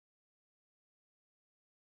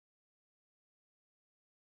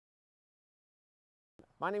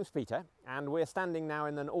My name's Peter, and we're standing now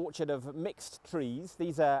in an orchard of mixed trees.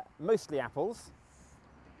 These are mostly apples,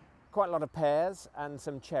 quite a lot of pears and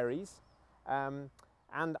some cherries.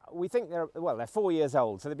 And we think they're 4 years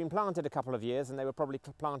old, so they've been planted a couple of years and they were probably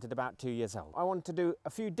planted about 2 years old. I want to do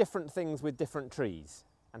a few different things with different trees.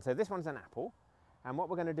 And so this one's an apple, and what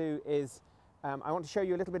we're going to do is I want to show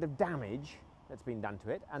you a little bit of damage that's been done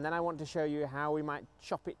to it, and then I want to show you how we might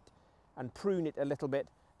chop it and prune it a little bit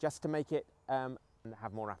just to make it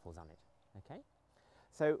have more apples on it. Okay?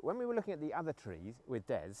 So when we were looking at the other trees with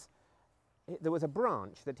Des, there was a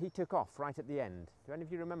branch that he took off right at the end. Do any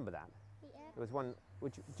of you remember that? Yeah. There was one,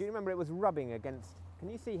 do you remember it was rubbing against,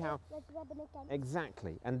 can you see how? Like rubbing against.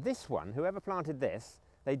 Exactly. And this one, whoever planted this,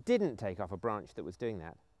 they didn't take off a branch that was doing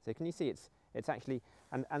that. So can you see it's actually,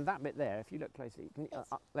 and that bit there, if you look closely, can you,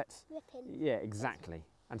 let's, Ripping. yeah, exactly.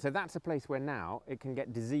 And so that's a place where now it can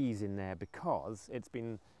get disease in there because it's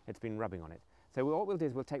been rubbing on it. So what we'll do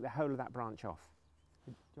is we'll take the whole of that branch off.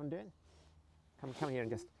 Do you want to do it? Come here and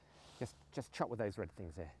just chop with those red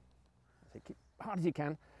things there. So keep hard as you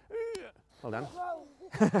can. Well done.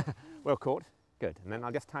 Well caught. Good. And then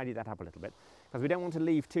I'll just tidy that up a little bit because we don't want to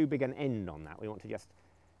leave too big an end on that. We want to just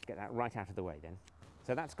get that right out of the way then.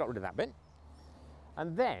 So that's got rid of that bit.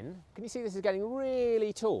 And then, can you see this is getting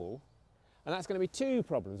really tall? And that's going to be two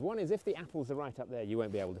problems. One is if the apples are right up there, you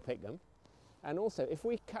won't be able to pick them. And also, if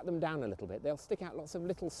we cut them down a little bit, they'll stick out lots of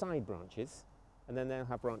little side branches, and then they'll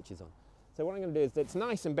have branches on. So what I'm going to do is, it's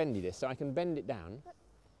nice and bendy this, so I can bend it down,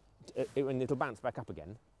 and it'll bounce back up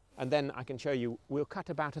again. And then I can show you, we'll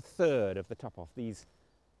cut about 1/3 of the top off,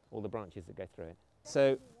 all the branches that go through it.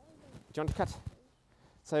 So, do you want to cut?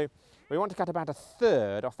 So, we want to cut about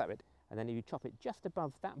 1/3 off that bit, and then if you chop it just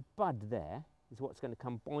above that bud there, is what's going to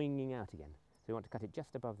come boinging out again. So we want to cut it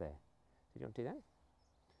just above there. So do you want to do that?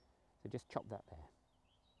 So just chop that there.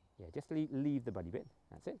 Yeah, just leave the buddy bit.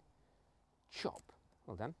 That's it. Chop.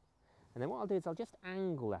 Well done. And then what I'll do is I'll just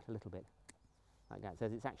angle that a little bit, like that, so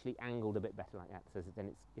it's actually angled a bit better like that, so that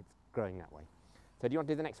then it's growing that way. So do you want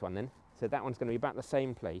to do the next one then? So that one's going to be about the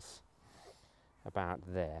same place, about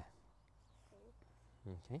there.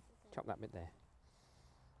 Okay, chop that bit there.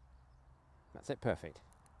 That's it, perfect.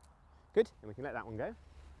 Good, and we can let that one go.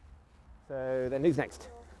 So then who's next?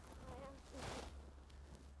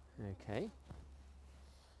 Okay.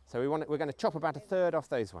 So we're going to chop about 1/3 off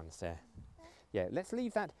those ones there. Yeah, let's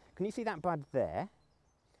leave that. Can you see that bud there?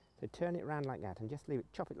 So turn it around like that and just leave it,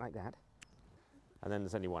 chop it like that. And then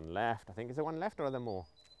there's only one left, I think. Is there one left or are there more?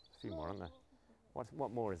 A few more, aren't there?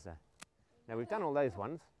 What more is there? No, we've done all those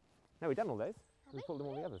ones. No, we've done all those. We've pulled them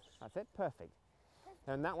all the others. That's it, perfect.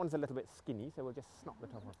 And that one's a little bit skinny, so we'll just snop the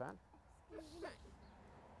top off that.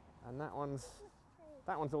 And that one's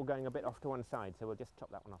all going a bit off to one side, so we'll just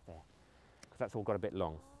chop that one off there, because that's all got a bit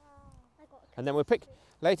long. And then we'll pick,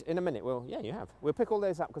 later in a minute, we'll pick all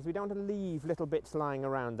those up, because we don't want to leave little bits lying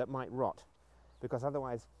around that might rot, because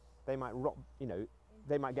otherwise they might rot,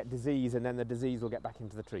 they might get disease, and then the disease will get back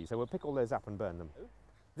into the tree. So we'll pick all those up and burn them.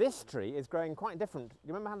 This tree is growing quite different.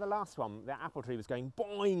 You remember how the last one, the apple tree, was going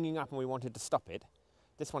boinging up and we wanted to stop it?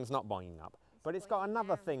 This one's not boinging up, but it's got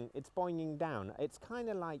another thing, it's boinging down. It's kind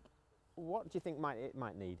of like, what do you think it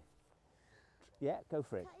might need? Yeah, go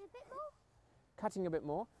for it. Cutting a bit more? Cutting a bit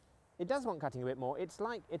more. It does want cutting a bit more. It's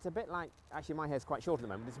a bit like, actually my hair's quite short at the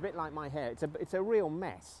moment, it's a bit like my hair. It's a real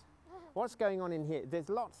mess. What's going on in here? There's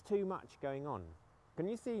lots too much going on. Can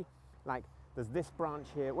you see, like, there's this branch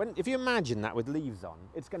here. If you imagine that with leaves on,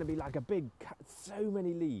 it's going to be like a big, so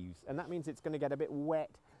many leaves, and that means it's going to get a bit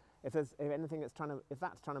wet. If that's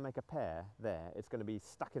trying to make a pear there, it's going to be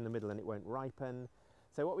stuck in the middle and it won't ripen.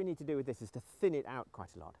 So what we need to do with this is to thin it out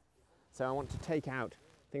quite a lot. So I want to take out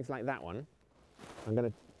things like that one.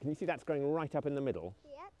 Can you see that's growing right up in the middle?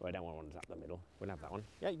 Yep. Oh, I don't want one that's up the middle. We'll have that one.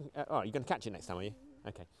 Yeah, you're going to catch it next time, are you?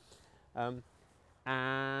 Okay.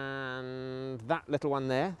 And that little one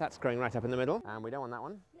there, that's growing right up in the middle. And we don't want that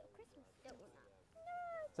one. Little Christmas. Don't want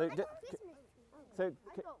that. No, I got Christmas. So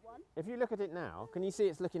I got one. if you look at it now, can you see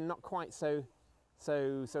it's looking not quite so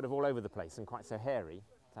sort of all over the place and quite so hairy?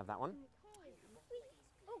 Let's have that one.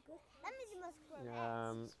 Oh, good. That means you must grow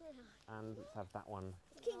And let's have that one.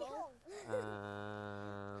 King Kong.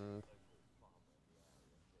 And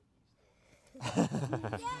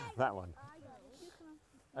that one.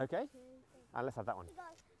 Okay. And let's have that one.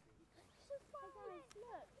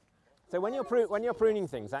 So when you're pruning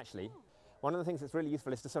things, actually, one of the things that's really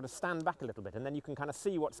useful is to sort of stand back a little bit, and then you can kind of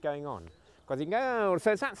see what's going on. Because you can go, oh,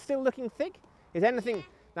 so is that still looking thick? Is anything?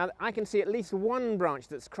 Now I can see at least one branch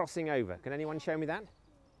that's crossing over. Can anyone show me that?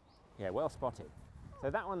 Yeah, well spotted. So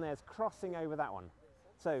that one there's crossing over that one.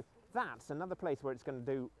 So that's another place where it's going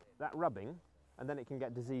to do that rubbing, and then it can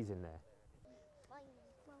get disease in there.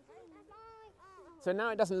 So now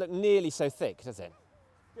it doesn't look nearly so thick, does it?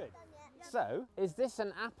 Good. So, is this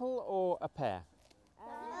an apple or a pear?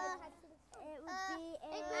 It would be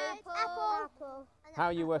an apple. How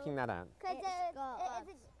are you working that out? Because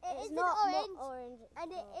it isn't orange,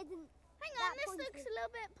 and it isn't. Hang on, this looks a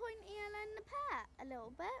little bit pointier than the pear, a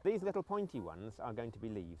little bit. These little pointy ones are going to be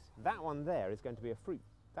leaves. That one there is going to be a fruit.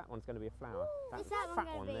 That one's going to be a flower. That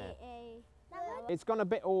fat one there. It's gone a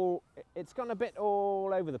bit all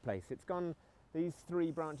over the place. It's gone, these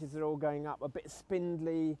three branches are all going up, a bit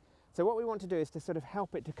spindly. So what we want to do is to sort of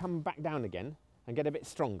help it to come back down again and get a bit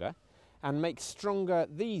stronger, and make stronger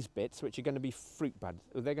these bits, which are going to be fruit buds.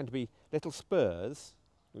 They're going to be little spurs,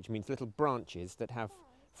 which means little branches that have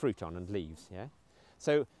fruit on and leaves. Yeah.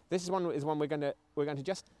 So this is one we're going to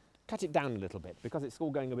just cut it down a little bit because it's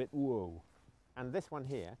all going a bit whoa. And this one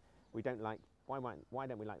here we don't like. Why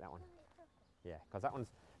don't we like that one? Yeah, because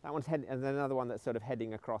that one's heading, and then another one that's sort of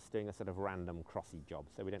heading across, doing a sort of random crossy job.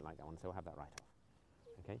 So we don't like that one. So we'll have that right off.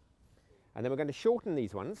 Okay. And then we're going to shorten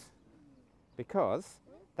these ones, because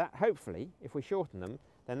that hopefully, if we shorten them,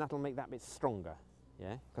 then that'll make that bit stronger.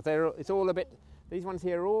 Yeah, because it's all a bit. These ones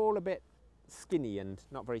here are all a bit skinny and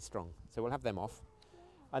not very strong. So we'll have them off.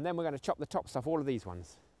 And then we're going to chop the tops off all of these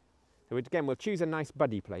ones. So again, we'll choose a nice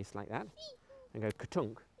buddy place like that and go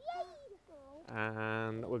katunk.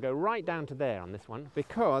 And we'll go right down to there on this one,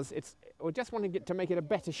 because we're just wanting to make it a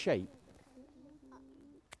better shape.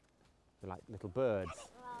 They're like little birds.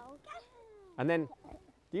 And then,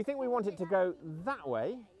 do you think we want it to go that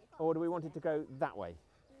way, or do we want it to go that way?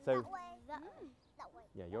 So, That way.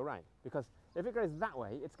 yeah, you're right. Because if it goes that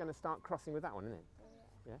way, it's going to start crossing with that one, isn't it?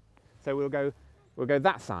 Yeah. So we'll go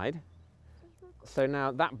that side. So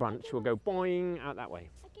now that bunch will go boing out that way.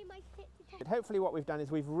 But hopefully what we've done is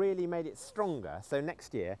we've really made it stronger. So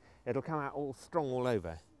next year it'll come out all strong all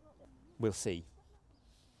over. We'll see.